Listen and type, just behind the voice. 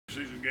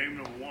preseason game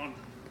number one.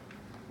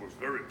 Was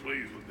very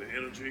pleased with the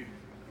energy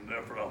and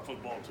effort of our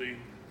football team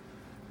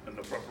and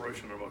the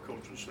preparation of our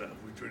coaching staff.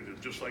 We treated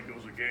it just like it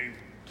was a game.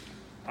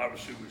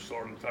 Obviously, we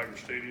started in Tiger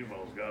Stadium.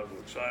 All those guys were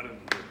excited.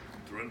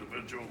 Through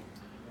individual,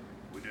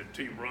 we did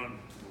team run.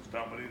 It was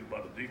dominated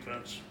by the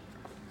defense.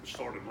 It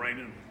started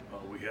raining.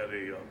 We had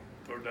a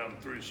third down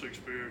and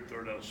 3-6 period,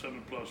 third down and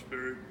 7+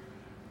 period.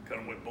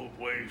 Kind of went both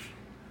ways.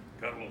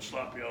 Got a little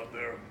sloppy out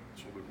there,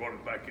 so we brought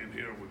it back in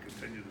here. We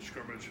continued the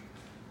scrimmage.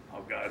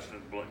 Our guys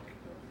didn't blink.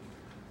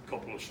 A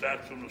couple of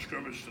stats from the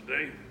scrimmage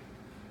today.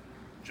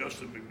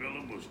 Justin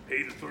McMillan was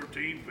 8 of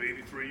 13 for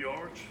 83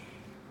 yards,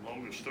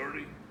 longest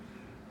 30.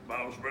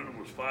 Miles Brennan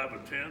was 5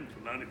 of 10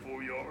 for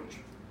 94 yards,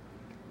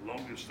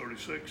 longest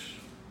 36.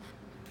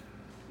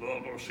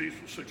 Lowell Narcisse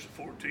was 6 of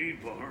 14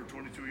 for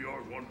 122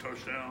 yards, 1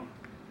 touchdown,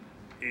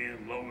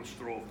 and longest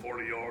throw of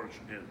 40 yards.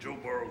 And Joe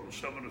Burrow was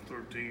 7 of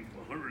 13 for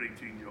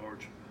 118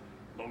 yards,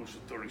 longest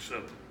of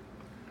 37.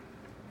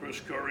 Chris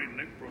Curry,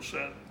 Nick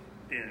Brissett,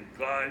 and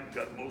Clyde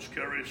got most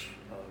carries.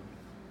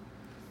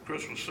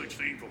 Chris was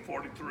 16 for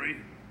 43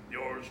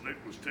 yards. Nick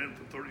was 10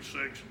 for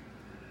 36.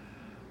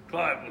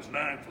 Clyde was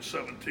 9 for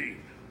 17.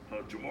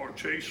 Jamar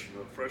Chase,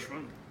 a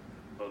freshman,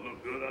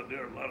 looked good out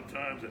there a lot of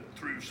times, had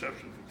 3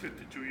 receptions for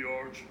 52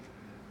 yards.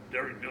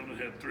 Derek Dillon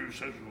had 3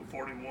 receptions for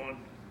 41.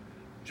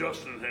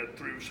 Justin had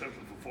 3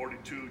 receptions for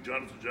 42.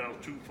 Jonathan Giles,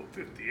 2 for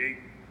 58.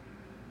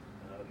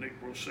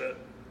 Nick Brissett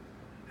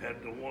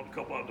had the one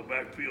couple out the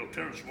backfield.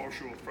 Terrence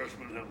Marshall, a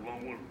freshman, had a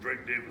long one.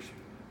 Drake Davis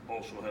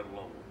also had a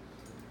long one.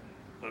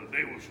 The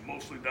day was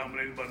mostly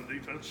dominated by the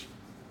defense.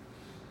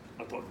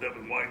 I thought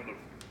Devin White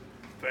looked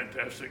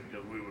fantastic,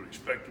 as we would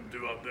expect him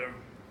to out there.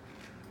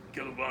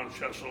 Gillibrand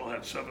Chesson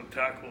had 7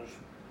 tackles,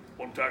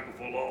 1 tackle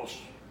for loss,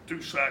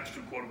 2 sacks,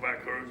 2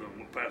 quarterback hurries, and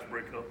 1 pass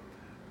breakup.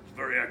 He was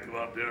very active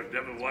out there.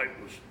 Devin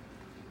White was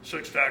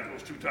 6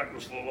 tackles, 2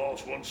 tackles for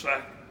loss, 1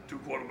 sack, 2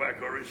 quarterback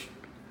hurries.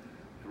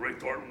 Ray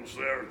Thornton was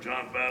there,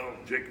 John Battle,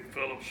 Jacob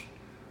Phillips,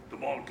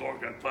 Damon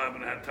Clark had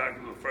 5.5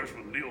 tackles. The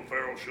freshman Neil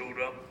Farrell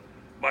showed up.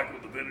 Michael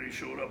Divinity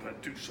showed up,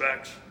 had 2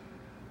 sacks.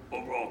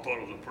 Overall, thought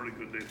it was a pretty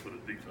good day for the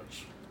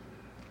defense.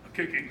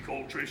 Kicking,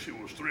 Cole Tracy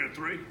was 3 of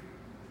 3.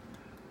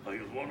 He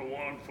was 1 of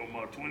 1 from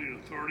 20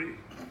 to 30,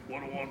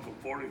 1 of 1 from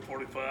 40 to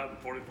 45, and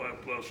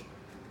 45 plus.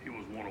 He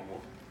was 1 of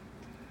 1.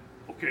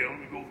 Okay, let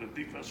me go to the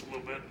defense a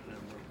little bit and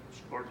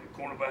start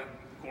the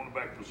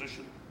cornerback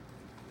position.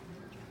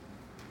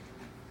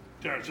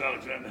 Terrence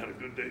Alexander had a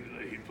good day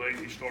today. He played.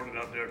 He started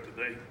out there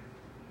today.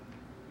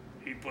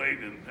 He played,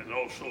 and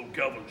also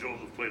Calvin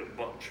Joseph played a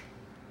bunch.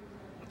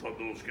 I thought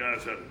those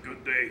guys had a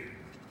good day,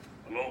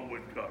 along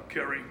with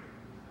Kerry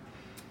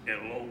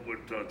and along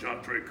with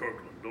John Trey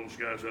Kirkland. Those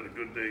guys had a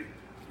good day.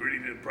 Really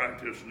did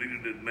practice,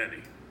 needed it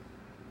many.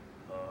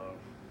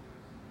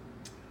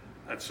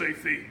 At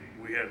safety,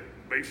 we had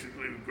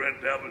basically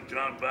Grant David,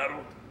 John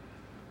Battle,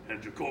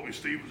 and Jacoby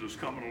Stevens is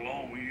coming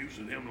along. We're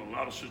using him in a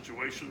lot of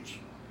situations.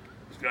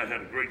 This guy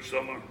had a great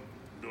summer,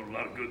 doing a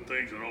lot of good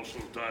things, and also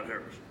Todd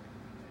Harris.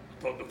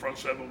 I thought the front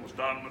 7 was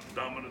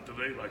dominant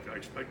today, like I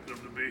expected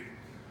them to be.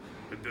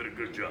 They did a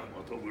good job.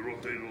 I thought we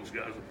rotated those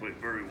guys and played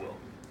very well.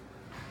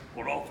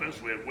 On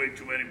offense, we had way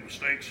too many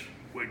mistakes,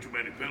 way too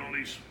many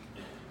penalties,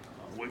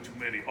 way too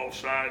many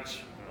offsides.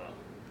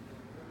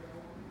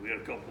 We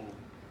had a couple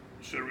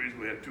series,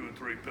 we had 2 or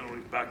 3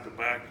 penalties back to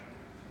back.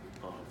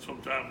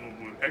 Sometimes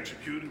when we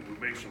executed, we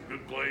made some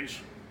good plays,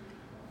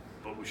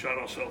 but we shot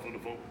ourselves in the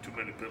foot with too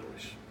many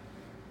penalties.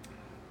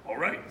 All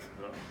right,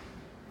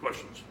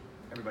 questions?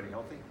 Everybody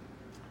healthy?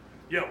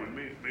 Yeah, we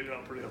made it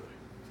out pretty healthy.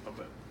 Not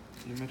bad.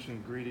 You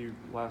mentioned Greedy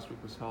last week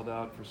was held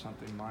out for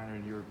something minor,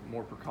 and you're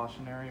more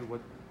precautionary.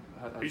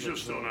 He's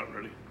just still not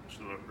ready.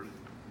 Still not ready.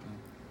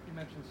 You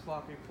mentioned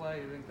sloppy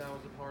play. You think that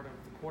was a part of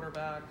the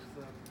quarterbacks,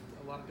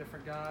 a lot of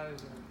different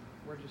guys, and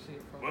where'd you see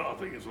it from? Well, I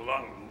think it's a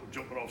lot of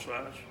jumping off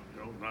sides,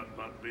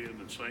 not being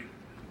in sync.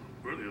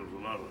 Really, it was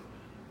a lot of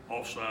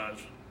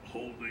offsides,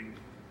 holding,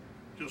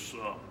 just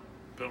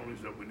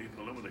penalties that we need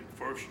to eliminate.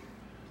 First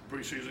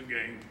preseason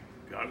game,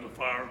 guys are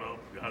fired up.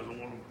 Guys don't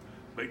want to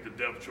make the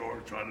depth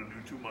chart, trying to do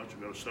too much.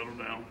 We've got to settle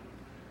down.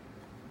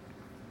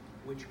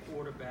 Which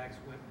quarterbacks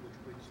went with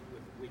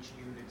which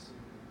units?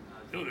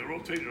 They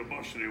rotated a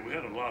bunch today. We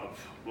had a lot of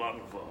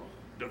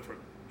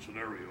different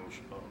scenarios.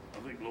 I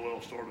think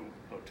Lowell started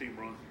a team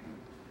run.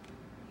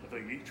 I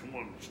think each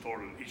one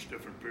started each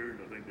different period.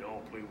 I think they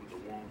all played with the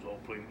 1s, all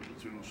played with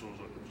the 2s. So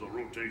it was a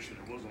rotation.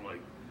 It wasn't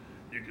like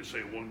you could say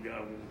one guy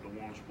won with the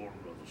 1s more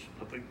than others.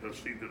 I think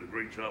Steve did a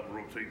great job of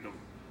rotating them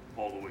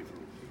all the way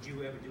through. Did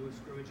you ever do a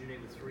scrimmage today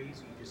with 3s,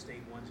 or you just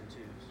stayed 1s and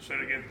 2s? Say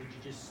it again. Did you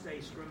just stay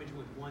scrimmage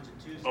with 1s and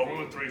 2s? Oh, we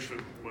went 3s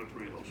too. Went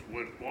 3 of those.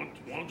 Went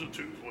 1s and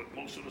 2s. Went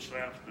most of the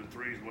snaps. Then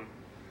 3s went.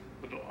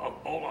 But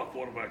all our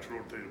quarterbacks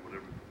rotated with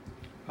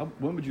everything.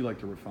 When would you like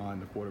to refine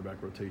the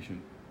quarterback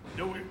rotation?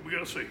 We got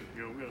to see.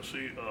 We got to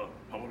see.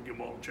 I want to give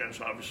them all a chance.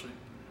 Obviously,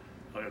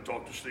 I got to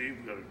talk to Steve.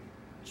 We got to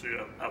see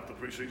after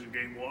preseason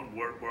game 1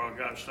 where our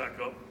guys stack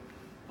up.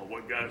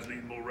 What guys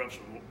need more reps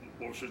in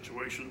more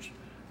situations.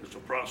 It's a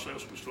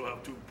process. We still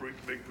have 2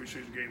 big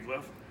preseason games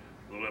left.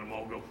 We'll let them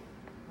all go.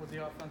 What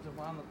the offensive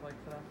line look like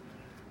today?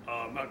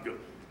 Not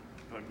good.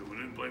 Not good. We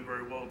didn't play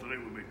very well today.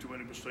 We made too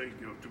many mistakes,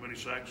 too many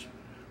sacks.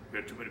 We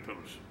had too many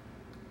penalties.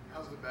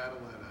 How's the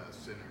battle at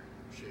center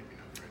shaping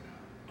up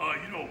right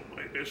now?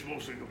 It's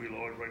mostly going to be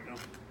Lloyd right now.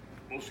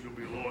 Mostly going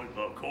to be Lloyd.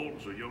 Cole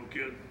is a young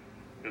kid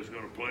that's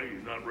going to play.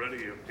 He's not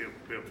ready.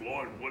 If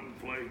Lloyd wouldn't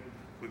play,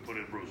 we put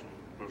in Bruce.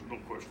 There's no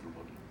question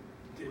about it.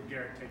 Did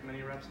Garrett take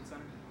many reps in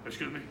center?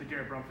 Excuse me? Did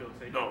Garrett Brumfield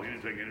take? No, he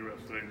didn't take any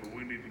reps today, but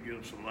we need to get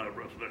him some live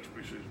reps next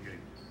preseason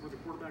game. Were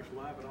the quarterbacks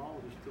live at all?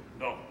 Or just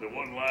No, they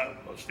wasn't live.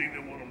 Steve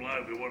didn't want them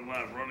live. They wasn't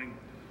live running.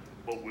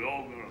 But we're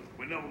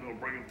never gonna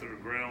bring them to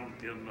the ground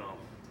in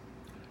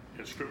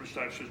scrimmage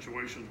type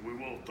situations. We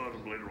will start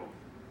them later on.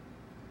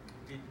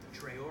 Did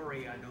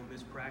Traore, I know,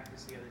 miss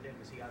practice the other day.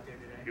 Was he out there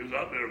today? He was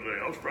out there today.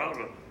 I was proud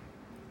of him.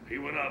 He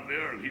went out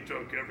there and he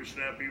took every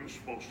snap he was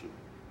supposed to.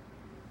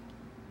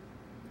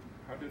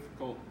 How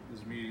difficult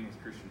was meeting with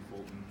Christian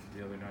Fulton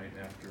the other night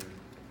after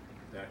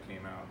that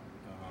came out?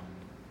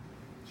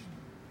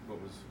 What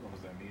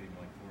was that meeting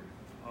like for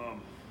you?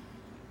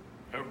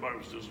 Everybody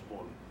was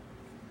disappointed.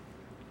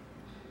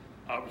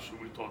 Obviously,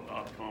 we thought the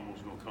outcome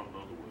was going to come the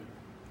other way.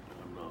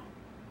 And the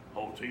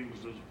whole team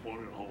was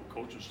disappointed. The whole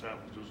coaching staff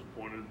was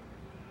disappointed.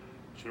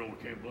 But, we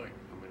can't blame.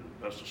 I mean,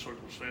 that's the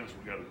circumstance.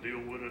 We got to deal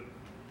with it.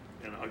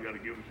 And I got to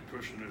give it to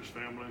Christian and his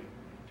family.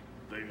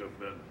 They have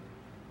been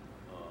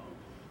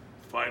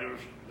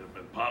fighters. They've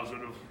been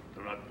positive.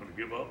 They're not going to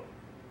give up.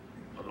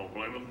 I don't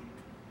blame them.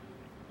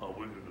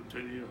 We're going to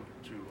continue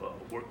to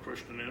work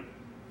Christian in.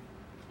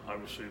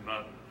 Obviously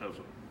not as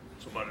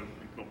somebody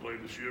who's going to play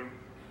this year.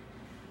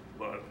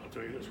 But I'll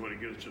tell you this, when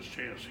he gets his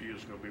chance, he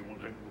is going to be one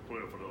heck of a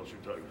player for the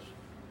LSU Tigers.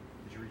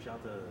 Did you reach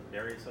out to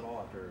Darius at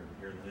all after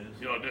hearing the news?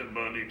 I didn't,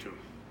 but I need to.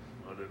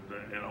 I did,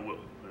 and I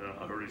will.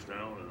 I heard he's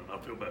down, and I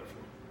feel bad for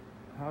him.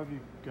 How have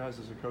you guys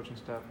as a coaching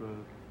staff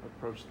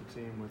approached the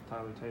team with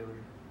Tyler Taylor?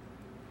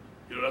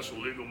 That's a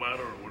legal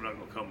matter, and we're not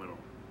going to comment on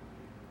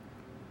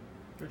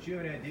it. Don't you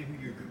have any idea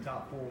who your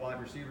top 4 wide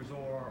receivers are,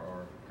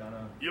 or kind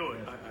of?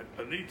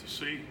 I need to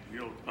see.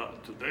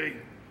 Today,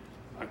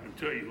 I can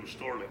tell you who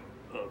started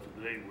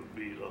today would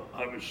be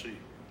obviously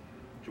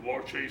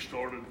Jamar Chase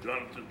started,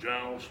 Jonathan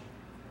Giles,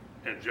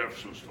 and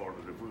Jefferson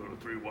started. If we were a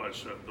 3-wide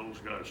set, those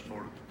guys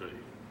started today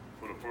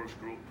for the first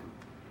group.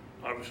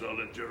 And obviously, I'll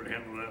let Jerry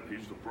handle that.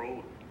 He's the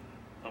pro.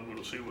 I'm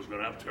going to see what's going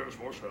to happen. Terrence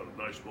Marshall had a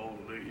nice ball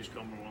today. He's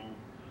coming along.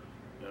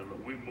 And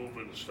we're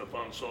moving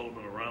Stephon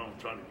Sullivan around,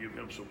 trying to give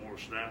him some more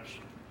snaps,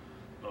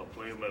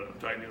 play him at a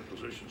tight end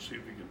position, see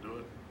if he can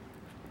do it.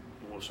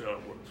 And we'll see how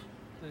it works.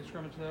 Did they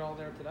scrimmage that all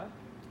there today?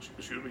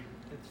 Excuse me?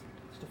 It's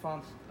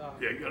Stephon's.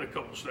 Yeah, he got a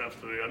couple snaps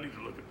today. I need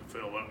to look at the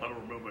film. I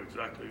don't remember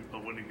exactly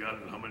when he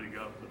got it and how many he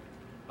got, but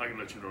I can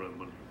let you know that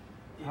Monday.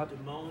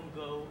 Did Damone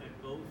go at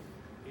both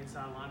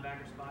inside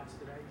linebacker spots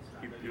today?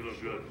 So He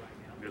looked good.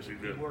 Right now. Yes, he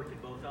did. He worked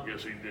at both of them?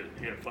 Yes, he did.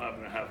 He had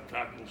 5.5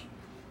 tackles.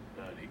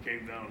 He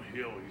came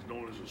downhill. He's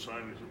known his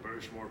assignment. He's a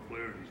very smart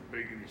player. He's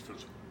big and he's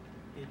physical.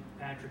 Did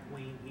Patrick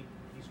Queen, he's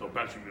So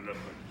Patrick did not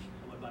practice.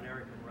 What about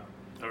Eric Monroe?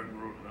 Eric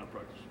Monroe did not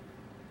practice.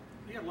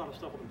 he had a lot of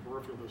stuff on the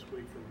peripheral this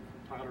week from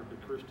Tyler to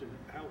Christian.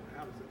 How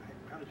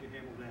did you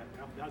handle that?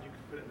 How did you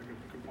put it in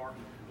the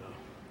compartment?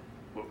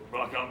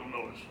 Block out the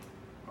noise.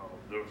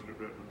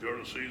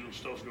 During the season,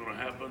 stuff's going to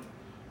happen.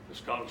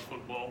 It's college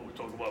football. We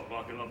talk about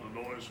blocking out the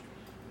noise.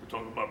 We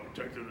talk about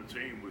protecting the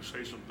team. We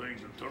say some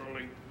things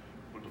internally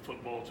with the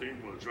football team.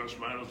 We'll address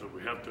matters that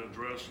we have to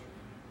address.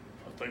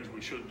 Things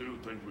we should do,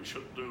 things we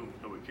shouldn't do,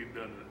 and we keep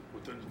that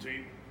within the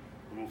team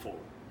and move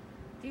forward.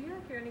 Do you feel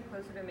like you're any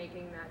closer to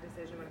making that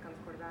decision when it comes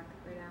to quarterback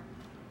right now?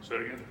 Say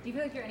it again? Do you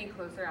feel like you're any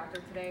closer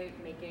after today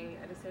making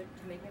a decision?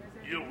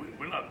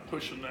 We're not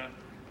pushing that.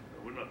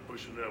 We're not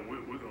pushing that.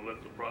 We're going to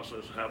let the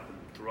process happen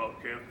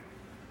throughout camp.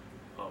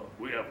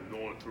 We haven't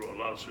gone through a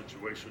lot of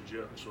situations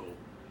yet, so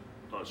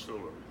it's still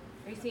early.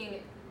 Are you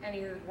seeing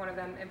any one of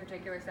them in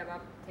particular step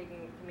up,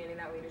 commanding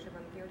that leadership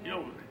on the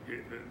field?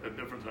 At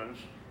different times.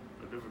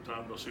 At different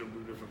times, I'll see them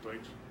do different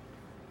things.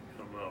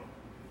 And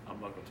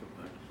I'm not going to take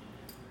that.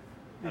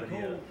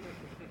 Did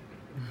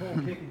Cole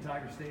kick in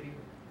Tiger Stadium?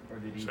 Or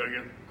did he? Say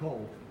again?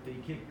 Cole, did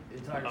he kick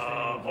in Tiger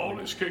Stadium? All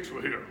his kicks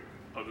were here.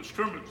 The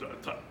scrimmage,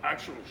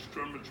 actual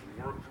scrimmage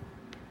work,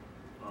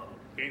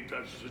 game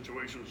type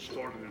situations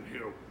started in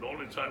here. The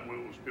only time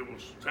it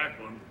was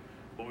tackling,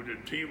 but we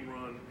did team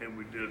run and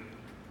we did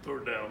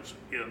third downs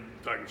in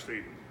Tiger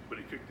Stadium. But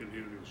he kicked in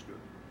here and it was good.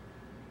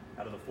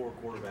 Out of the 4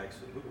 quarterbacks,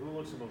 who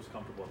looks the most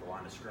comfortable at the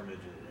line of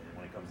scrimmage and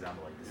when it comes down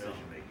to like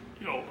decision making?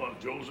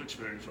 Joe's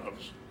experienced,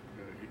 obviously.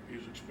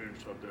 He's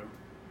experienced out there.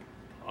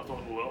 I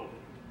thought Noel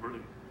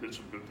really did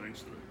some good things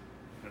today.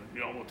 And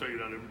I'm gonna tell you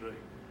that every day.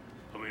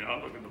 I mean, I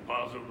look at the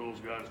positive those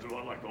guys do.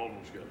 I like all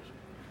those guys.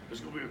 It's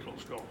gonna be a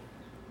close call.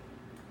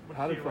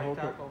 How did right Fehoko?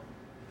 tackle?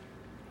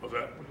 What's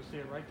that? What did you see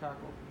at right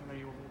tackle?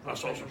 I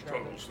saw some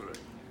struggles today.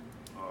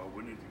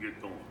 We need to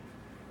get going.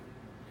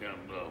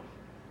 And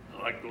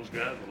I like those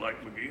guys. I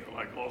like McGee. I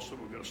like Austin.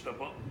 We're going to step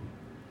up.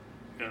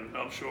 And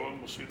I'm sure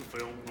we'll see the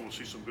film. We'll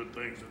see some good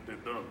things that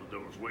they've done. But there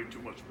was way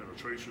too much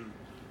penetration.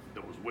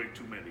 There was way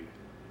too many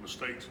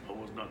mistakes. I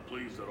was not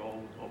pleased at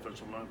all with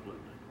offensive line play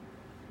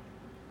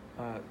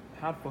today.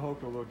 How'd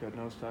Fehoko look at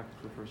nose tackle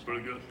for the first time?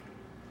 Pretty good.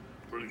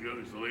 Pretty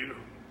good. He's the leader.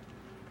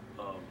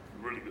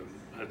 Really good.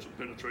 Had some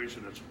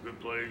penetration, had some good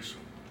plays.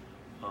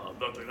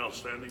 Nothing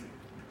outstanding.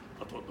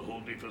 I thought the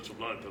whole defensive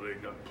line today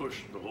got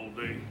pushed the whole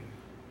day.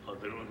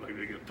 They don't look like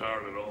they get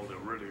tired at all. They're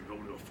ready to go.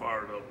 They're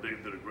fired up.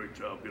 Dave did a great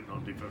job getting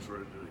on defense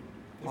ready today.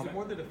 Was it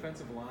more the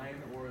defensive line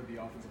or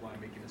the offensive line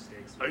making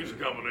mistakes? I use a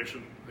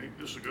combination.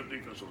 This is a good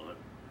defensive line.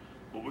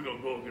 But we're going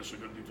to go against a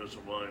good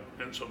defensive line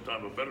and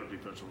sometime a better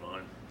defensive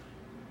line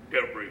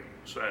every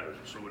Saturday.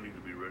 So we need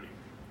to be ready.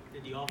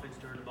 Did the offense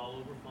turn the ball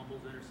over,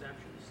 fumbles,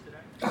 interceptions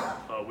today?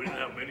 We didn't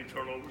have many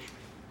turnovers.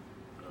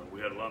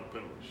 We had a lot of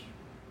penalties.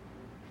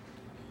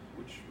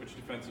 Which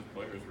defensive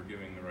players were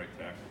giving the right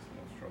tackles the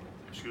most trouble?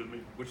 Excuse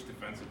me? Which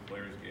defensive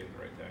players gave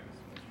the right tackles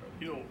the most trouble?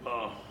 You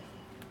know,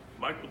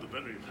 Michael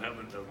DeVenny is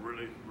having a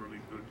really,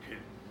 really good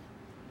camp.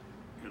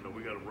 You know,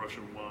 we got a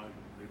rushing wide.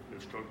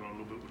 They're struggling a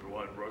little bit with the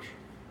wide rush.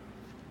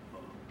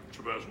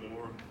 Chavez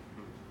Moore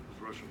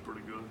is rushing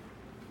pretty good.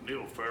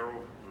 Neil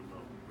Farrell and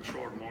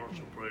Rashard Morris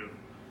are playing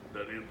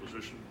that end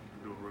position,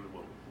 doing really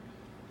well.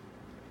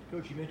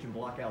 Coach, you mentioned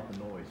block out the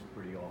noise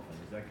pretty often.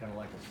 Is that kind of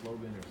like a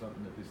slogan or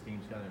something that this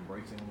team's kind of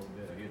embracing a little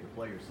bit? I hear the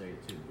players say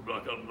it too.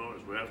 Block out the noise.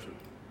 We have to.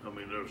 I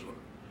mean, there's a,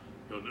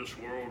 you know, in this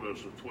world,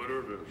 there's a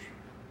Twitter, there's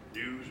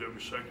news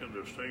every second,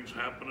 there's things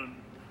happening.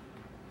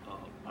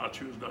 I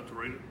choose not to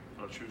read it.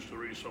 I choose to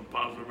read some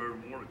positive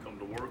every morning, come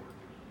to work.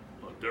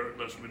 Derek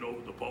lets me know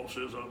what the pulse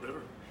is out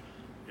there.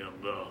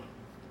 And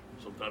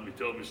sometimes he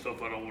tells me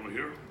stuff I don't want to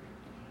hear.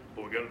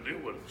 But we got to deal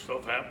with it.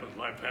 Stuff happens,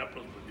 life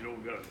happens, but you know,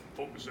 we got to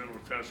focus in on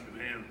the task at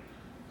hand,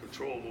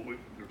 control what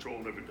we can control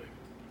every day.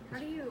 How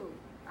do you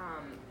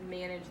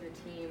manage the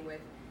team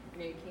with, you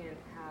know, you can't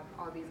have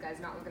all these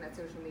guys not looking at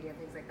social media and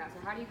things like that.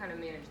 So how do you kind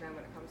of manage them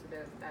when it comes to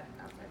that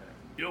outside of it?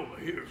 You know,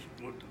 here's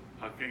what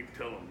I can't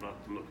tell them not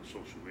to look at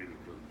social media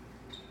because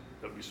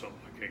that'd be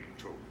something I can't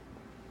control.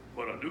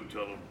 But I do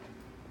tell them,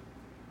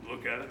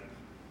 look at it,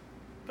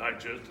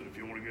 digest it if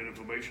you want to get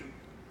information,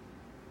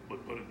 but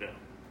put it down.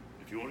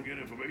 If you want to get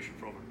information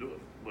from it, do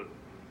it. But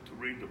to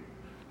read them,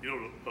 you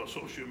know,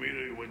 social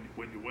media,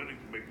 when you win, it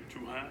can make you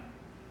too high.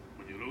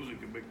 When you lose, it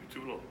can make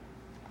you too low.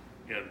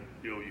 And,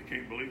 you know, you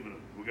can't believe in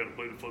it. We got to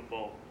play the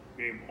football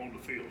game on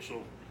the field.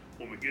 So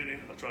when we get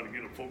in, I try to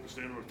get them focused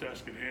in on the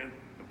task at hand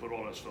and put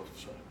all that stuff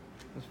aside.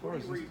 As far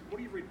as What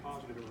do you read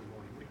positive every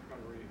morning? What do you try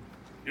to read?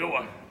 You know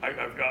what?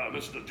 I've got,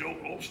 listen to Joe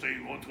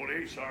Osteen,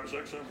 128, Sirius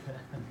XM.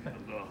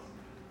 And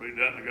read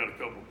that, and I got a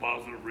couple of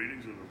positive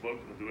readings in the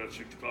book. I do that at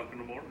 6 o'clock in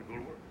the morning to go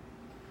to work.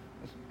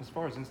 as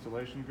far as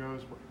installation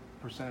goes,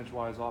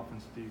 percentage-wise,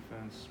 offense,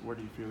 defense, where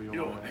do you feel you'll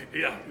You know, at?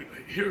 yeah,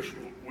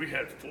 we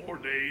had 4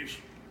 days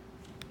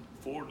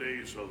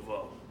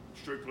of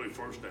strictly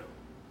first down.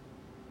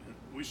 And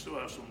we still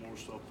have some more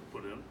stuff to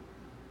put in.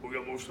 We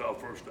got most of our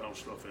first down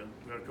stuff in.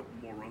 We got a couple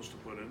more runs to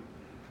put in.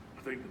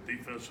 I think the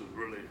defense is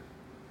really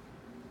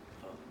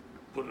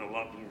putting a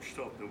lot more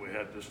stuff than we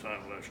had this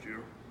time last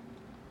year.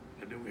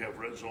 And then we have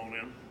red zone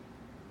in,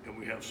 and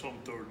we have some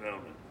third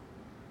down in.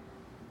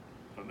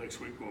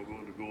 Next week we'll go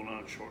into goal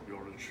line, short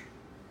yardage,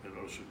 and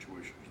other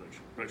situations.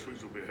 Next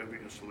week's will be a heavy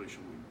installation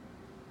week.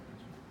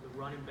 The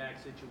running back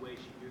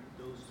situation,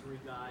 those 3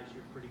 guys,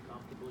 you're pretty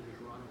comfortable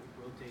just running,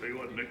 rotating. Tell you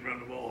what, Nick ran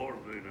the ball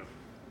hard today now.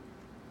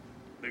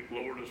 Nick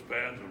lowered his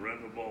pads and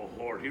ran the ball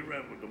hard. He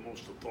ran with the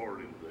most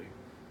authority today.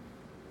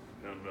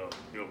 And,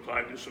 you know,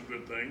 Clyde did some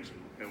good things,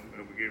 and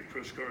we gave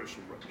Chris Curry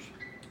some reps.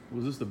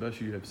 Was this the best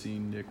you have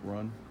seen Nick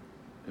run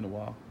in a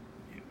while?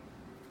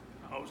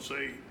 I would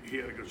say he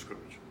had a good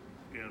scrimmage.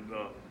 And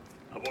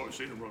I've always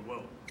seen him run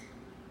well.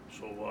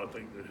 So I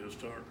think that his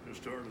turn is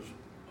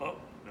up,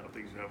 and I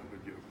think he's going to have a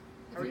good year.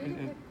 Are you going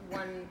to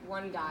pick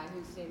one guy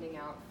who's standing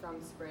out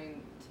from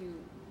spring to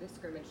the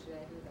scrimmage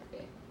today? Who would that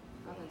be?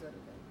 Offensive or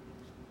defense?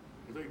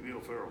 I think Neil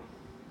Farrell.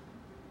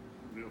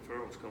 Neil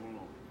Farrell's coming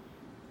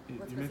on.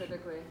 What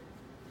specifically?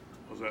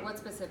 What's that? What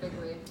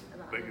specifically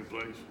about Making him?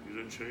 plays. He's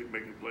in shape,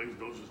 making plays,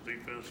 knows his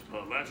defense.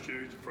 Last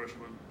year, he's a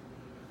freshman.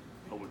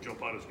 Would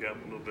jump out his gap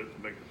a little bit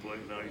to make the play.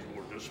 Now he's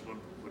more disciplined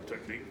with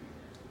technique.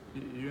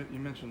 You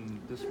mentioned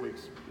this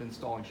week's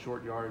installing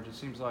short yardage. It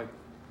seems like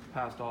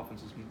past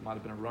offenses might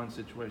have been a run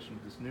situation.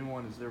 With this new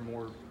one, is there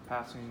more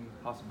passing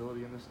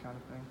possibility in this kind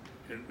of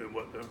thing? In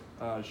what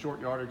though? Short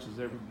yardage, is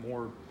there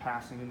more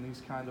passing in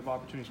these kind of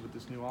opportunities with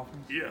this new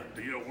offense? Yeah,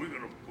 you know,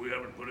 we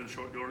haven't put in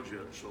short yardage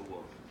yet, so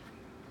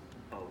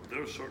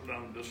there's a certain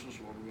down distance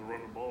where we're gonna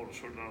run the ball, and a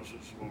certain down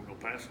distance where we're gonna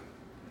pass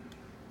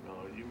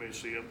it. You may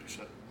see empty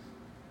set.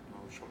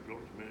 Short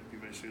yardage, you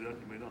may see that,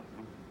 you may not.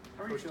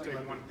 How are you feeling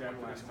about one depth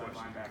at inside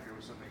linebacker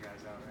with some of the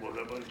guys out right What's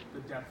that, buddy?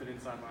 The depth at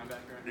inside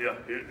linebacker right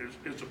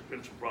Yeah,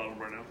 it's a problem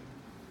right now.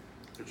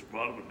 It's a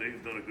problem, but Dave's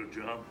done a good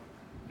job.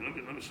 And let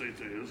me say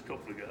to you, there's a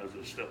couple of guys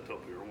that stepped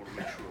up here. I want to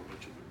make sure I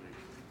mention their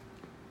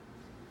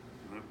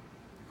names.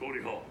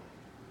 Cody Hall,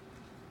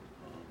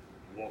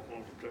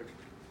 walk-on from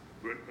Texas.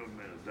 Great young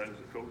man. His dad's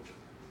a coach.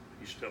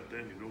 He stepped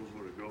in. He knows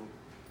where to go.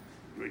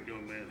 Great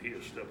young man. He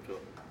has stepped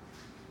up.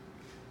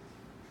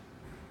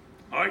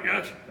 All right,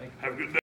 guys, Thank you. have a good day.